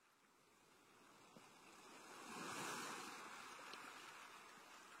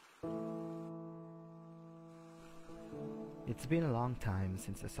It's been a long time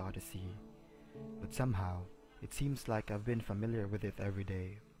since I saw the sea, but somehow it seems like I've been familiar with it every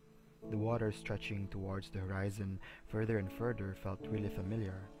day. The water stretching towards the horizon further and further felt really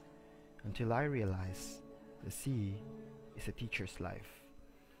familiar, until I realized the sea is a teacher's life.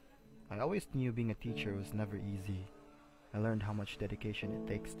 I always knew being a teacher was never easy. I learned how much dedication it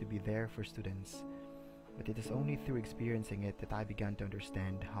takes to be there for students, but it is only through experiencing it that I began to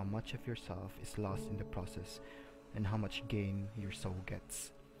understand how much of yourself is lost in the process and how much gain your soul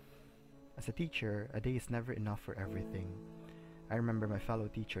gets. As a teacher, a day is never enough for everything. I remember my fellow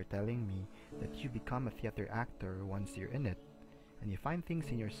teacher telling me that you become a theater actor once you're in it, and you find things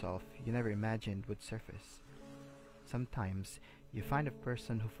in yourself you never imagined would surface. Sometimes, you find a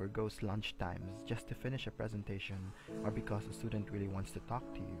person who forgoes lunch times just to finish a presentation or because a student really wants to talk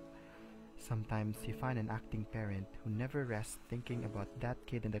to you. Sometimes you find an acting parent who never rests thinking about that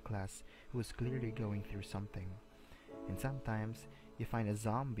kid in the class who is clearly going through something. And sometimes you find a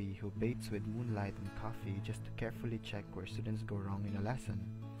zombie who baits with moonlight and coffee just to carefully check where students go wrong in a lesson.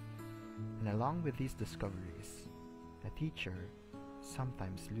 And along with these discoveries, a teacher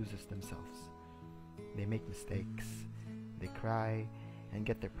sometimes loses themselves. They make mistakes, they cry, and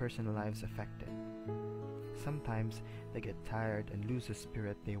get their personal lives affected. Sometimes they get tired and lose the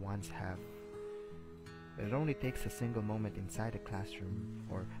spirit they once have. But it only takes a single moment inside a classroom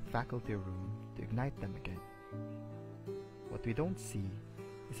or faculty room to ignite them again. What we don't see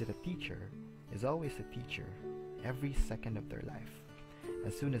is that a teacher is always a teacher every second of their life.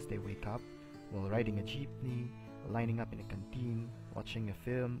 As soon as they wake up, while riding a jeepney, lining up in a canteen, watching a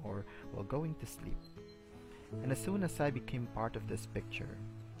film, or while going to sleep. And as soon as I became part of this picture,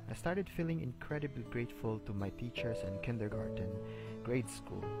 I started feeling incredibly grateful to my teachers in kindergarten, grade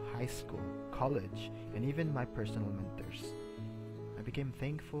school, high school, college, and even my personal mentors. I became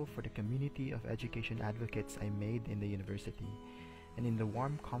thankful for the community of education advocates I made in the university and in the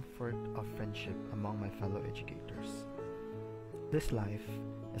warm comfort of friendship among my fellow educators. This life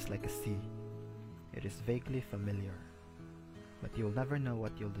is like a sea. It is vaguely familiar, but you'll never know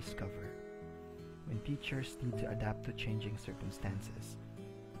what you'll discover. When teachers need to adapt to changing circumstances,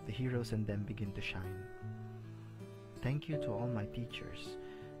 the heroes in them begin to shine. Thank you to all my teachers,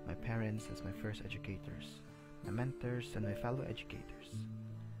 my parents as my first educators, my mentors, and my fellow educators.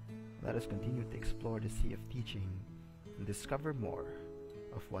 Let us continue to explore the sea of teaching and discover more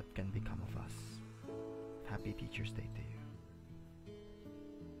of what can become of us. Happy Teacher's Day to you.